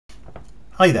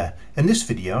Hi there. In this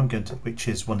video I'm going to, which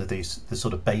is one of the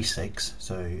sort of basics,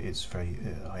 so it's very,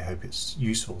 I hope it's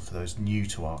useful for those new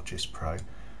to ArcGIS Pro,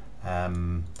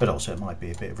 but also it might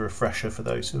be a bit of a refresher for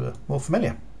those who are more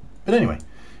familiar. But anyway,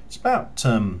 it's about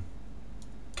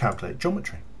calculate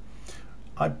geometry.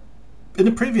 In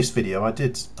the previous video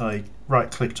I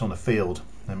right clicked on a field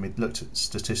and we looked at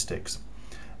statistics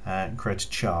and create a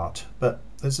chart, but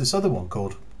there's this other one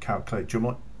called calculate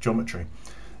geometry.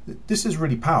 This is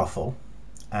really powerful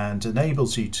and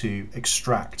enables you to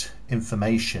extract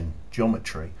information,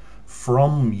 geometry,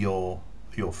 from your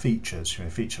features, from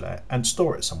your feature layer, and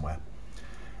store it somewhere.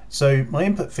 So my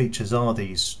input features are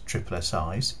these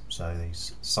SSSIs, so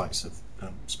these sites of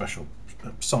special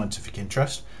scientific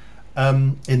interest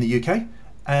in the UK,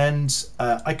 and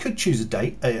I could choose a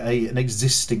date, an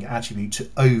existing attribute to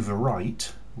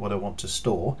overwrite what I want to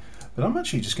store, but I'm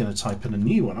actually just going to type in a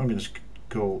new one. I'm going to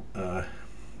call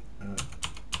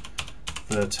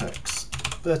vertex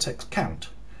count,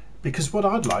 because what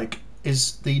I'd like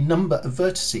is the number of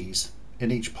vertices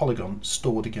in each polygon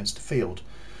stored against a field.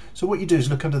 So what you do is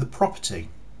look under the property,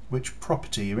 which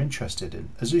property you're interested in.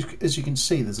 As you can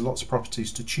see, there's lots of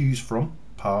properties to choose from: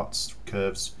 parts,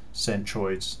 curves,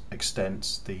 centroids,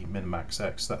 extents, the min-max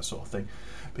x, that sort of thing.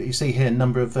 But you see here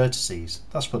number of vertices.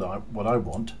 That's what I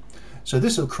want. So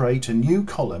this will create a new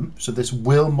column, so this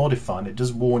will modify, and it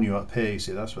does warn you up here, you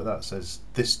see that's what that says,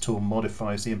 this tool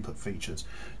modifies the input features.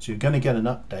 So you're going to get an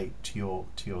update to your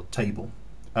table.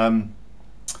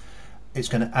 It's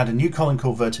going to add a new column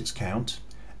called vertex count,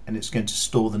 and it's going to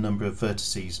store the number of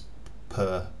vertices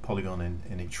per polygon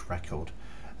in each record.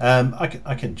 I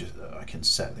can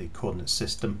set the coordinate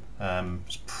system.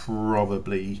 It's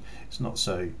not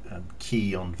so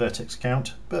key on vertex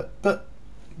count, but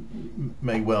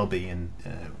may well be in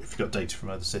if you've got data from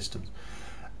other systems.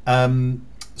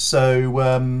 So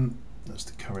that's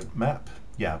the current map,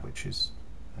 yeah, which is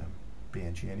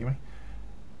BNG anyway.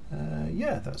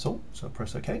 Yeah, that's all. So I'll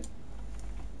press OK.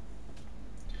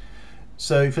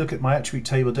 So if you look at my attribute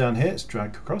table down here, it's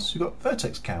drag across. We've got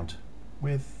vertex count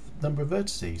with number of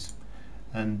vertices,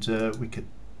 and we could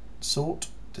sort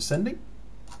descending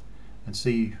and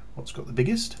see what's got the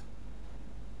biggest.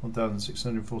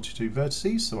 1642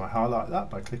 vertices, so I highlight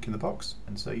that by clicking the box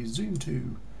and say zoom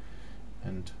to,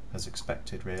 and as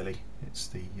expected really it's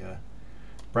the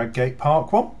Bradgate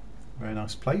Park one, very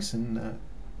nice place in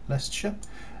Leicestershire,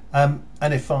 and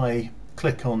if I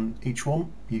click on each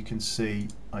one you can see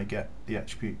I get the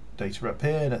attribute data up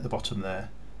here, and at the bottom there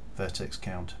vertex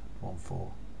count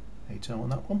 1480 on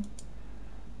that one,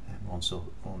 and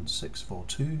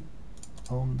 1642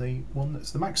 on the one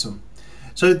that's the maximum.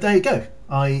 So there you go.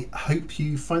 I hope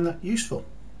you find that useful.